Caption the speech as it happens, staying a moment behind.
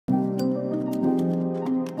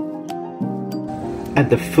At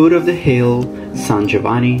the foot of the hill, San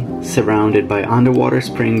Giovanni, surrounded by underwater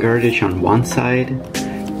spring girdage on one side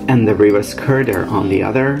and the Riva Scerda on the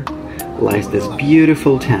other, lies this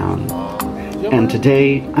beautiful town. And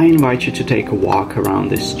today I invite you to take a walk around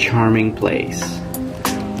this charming place.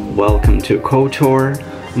 Welcome to Kotor,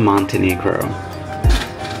 Montenegro.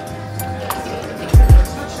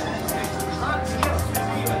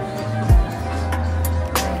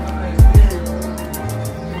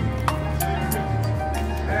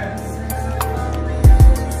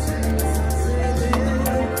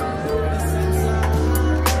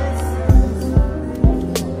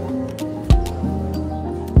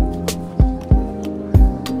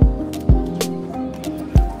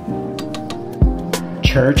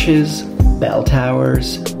 Churches, bell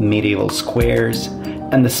towers, medieval squares,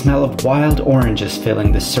 and the smell of wild oranges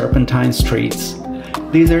filling the serpentine streets,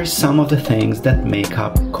 these are some of the things that make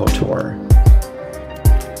up Kotor.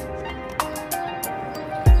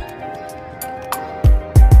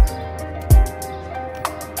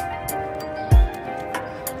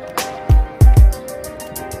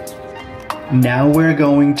 Now we're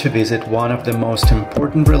going to visit one of the most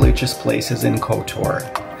important religious places in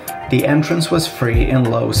Kotor. The entrance was free in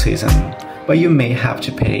low season, but you may have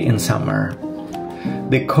to pay in summer.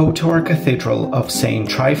 The Kotor Cathedral of Saint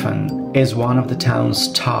Tryphon is one of the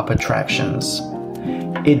town's top attractions.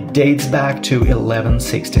 It dates back to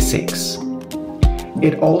 1166.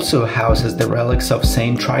 It also houses the relics of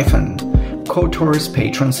Saint Tryphon, Kotor's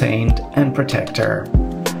patron saint and protector.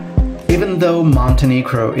 Even though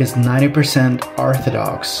Montenegro is 90%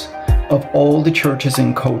 Orthodox, of all the churches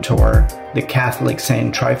in Kotor, the Catholic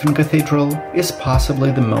Saint Tryphon Cathedral is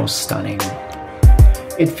possibly the most stunning.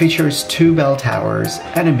 It features 2 bell towers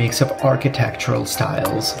and a mix of architectural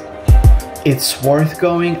styles. It's worth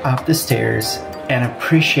going up the stairs and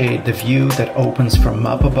appreciate the view that opens from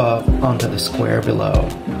up above onto the square below.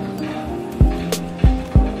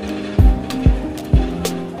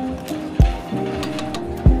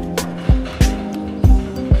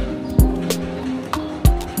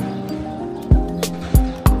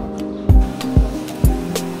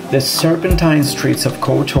 The serpentine streets of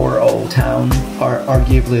Kotor Old Town are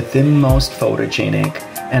arguably the most photogenic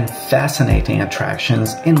and fascinating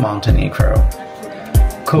attractions in Montenegro.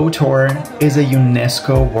 Kotor is a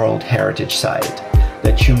UNESCO World Heritage Site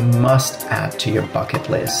that you must add to your bucket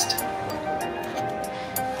list.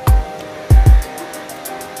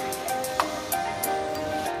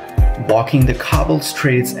 Walking the cobbled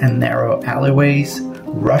streets and narrow alleyways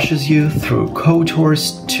rushes you through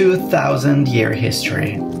Kotor's 2,000-year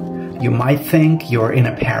history. You might think you're in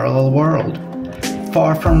a parallel world,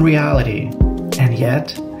 far from reality, and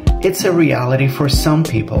yet it's a reality for some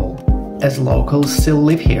people, as locals still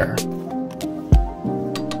live here.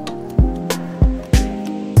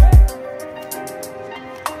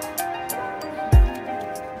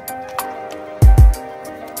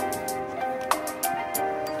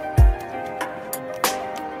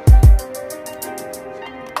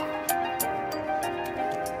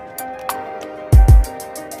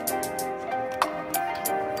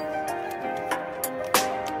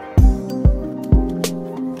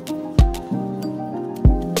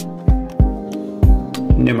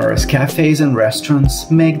 Numerous cafes and restaurants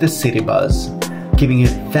make the city buzz, giving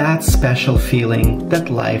it that special feeling that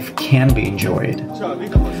life can be enjoyed.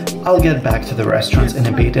 I'll get back to the restaurants in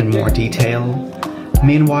a bit in more detail.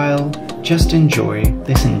 Meanwhile, just enjoy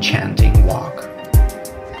this enchanting walk.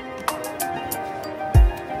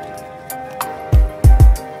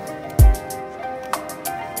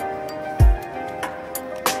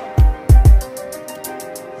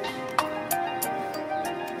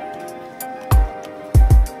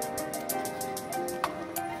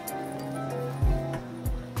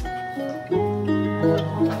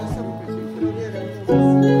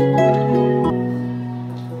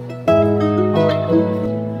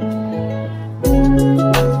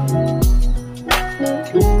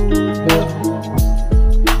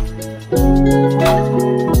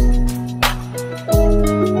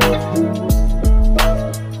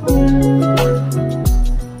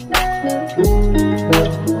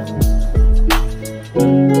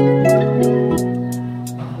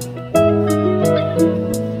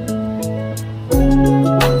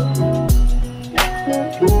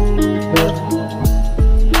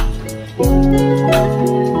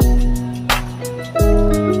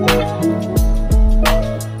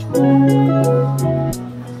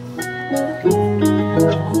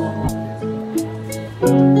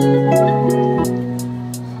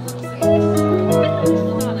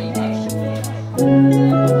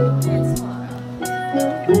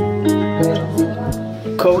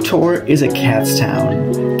 Kotor is a cat's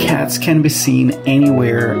town. Cats can be seen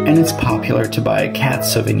anywhere and it's popular to buy a cat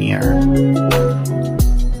souvenir.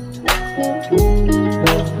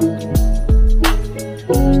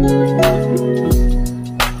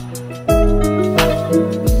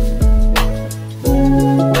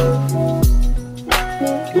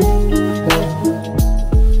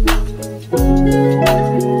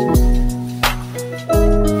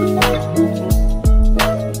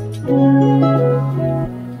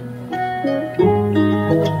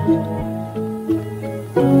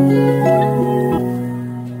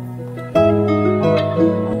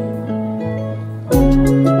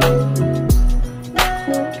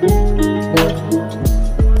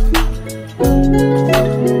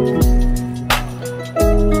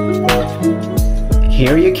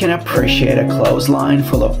 Here you can appreciate a clothesline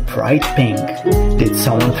full of bright pink. Did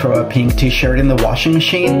someone throw a pink t-shirt in the washing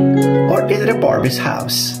machine? Or is it a Barbie's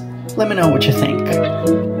house? Let me know what you think.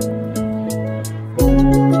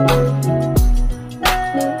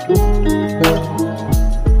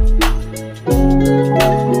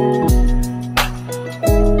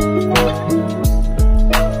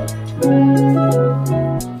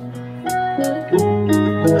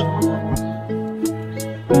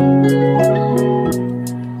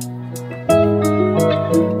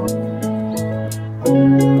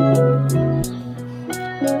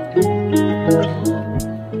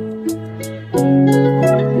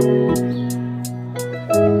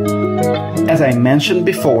 As I mentioned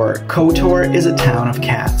before, Kotor is a town of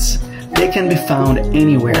cats. They can be found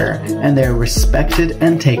anywhere and they're respected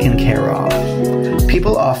and taken care of.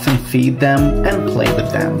 People often feed them and play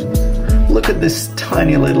with them. Look at this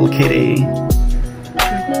tiny little kitty.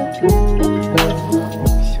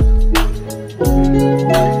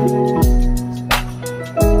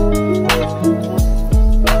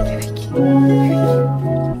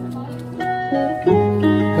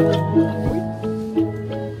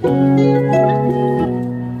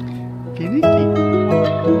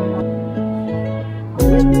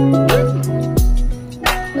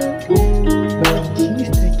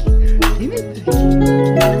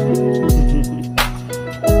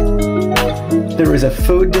 There is a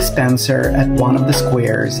food dispenser at one of the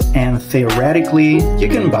squares, and theoretically, you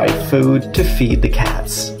can buy food to feed the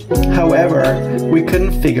cats. However, we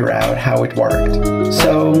couldn't figure out how it worked,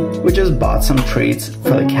 so we just bought some treats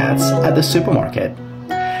for the cats at the supermarket.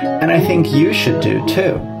 And I think you should do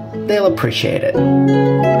too. They'll appreciate it.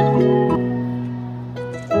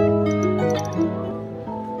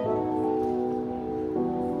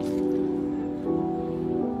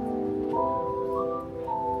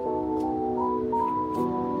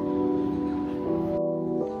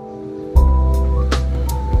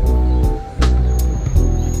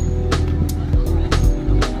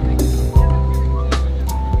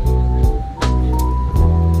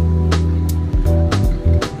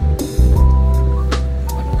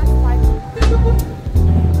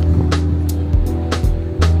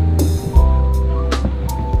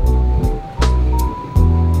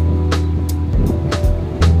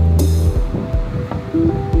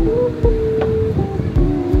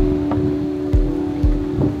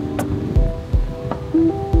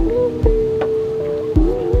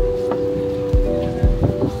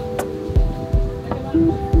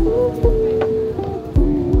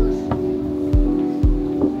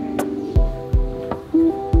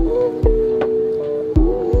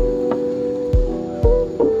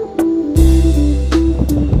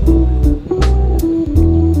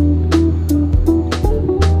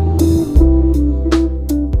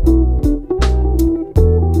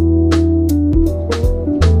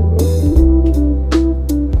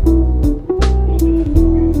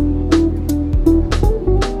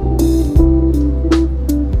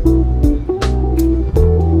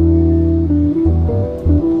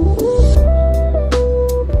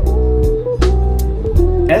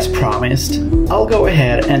 As promised, I'll go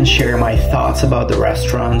ahead and share my thoughts about the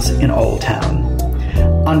restaurants in Old Town.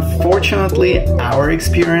 Unfortunately, our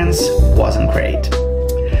experience wasn't great.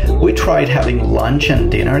 We tried having lunch and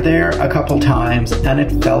dinner there a couple times and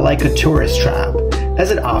it felt like a tourist trap, as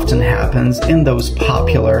it often happens in those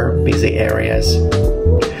popular, busy areas.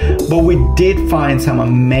 But we did find some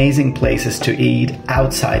amazing places to eat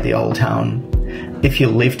outside the Old Town. If you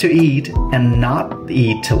live to eat and not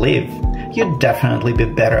eat to live, you'd definitely be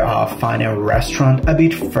better off finding a restaurant a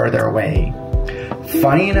bit further away.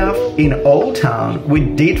 Funny enough, in Old Town, we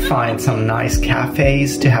did find some nice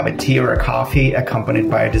cafes to have a tea or a coffee accompanied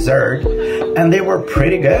by a dessert, and they were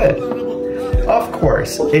pretty good. Of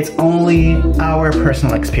course, it's only our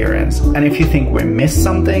personal experience, and if you think we missed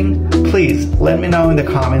something, please let me know in the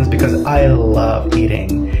comments because I love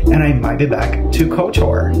eating, and I might be back to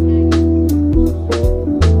Kotor.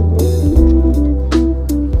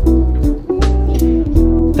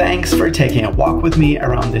 Thanks for taking a walk with me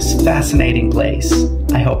around this fascinating place.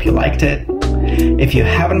 I hope you liked it. If you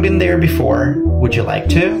haven't been there before, would you like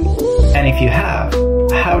to? And if you have,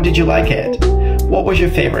 how did you like it? What was your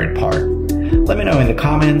favorite part? Let me know in the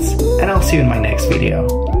comments, and I'll see you in my next video.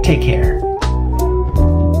 Take care.